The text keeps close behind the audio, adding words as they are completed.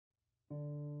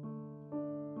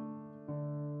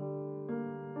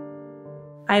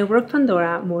I wrote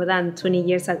Pandora more than 20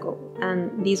 years ago,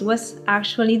 and this was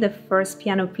actually the first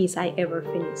piano piece I ever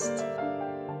finished.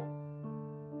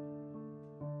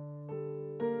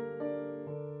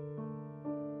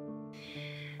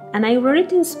 And I wrote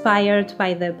it inspired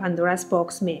by the Pandora's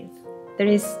box myth. There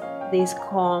is this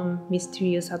calm,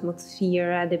 mysterious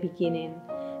atmosphere at the beginning,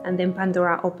 and then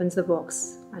Pandora opens the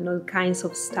box and all kinds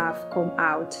of stuff come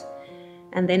out.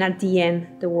 And then at the end,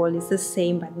 the world is the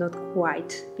same but not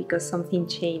quite, because something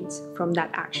changed from that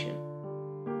action.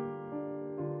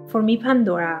 For me,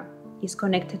 Pandora is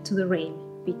connected to the rain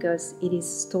because it is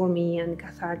stormy and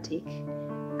cathartic,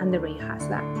 and the rain has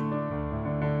that.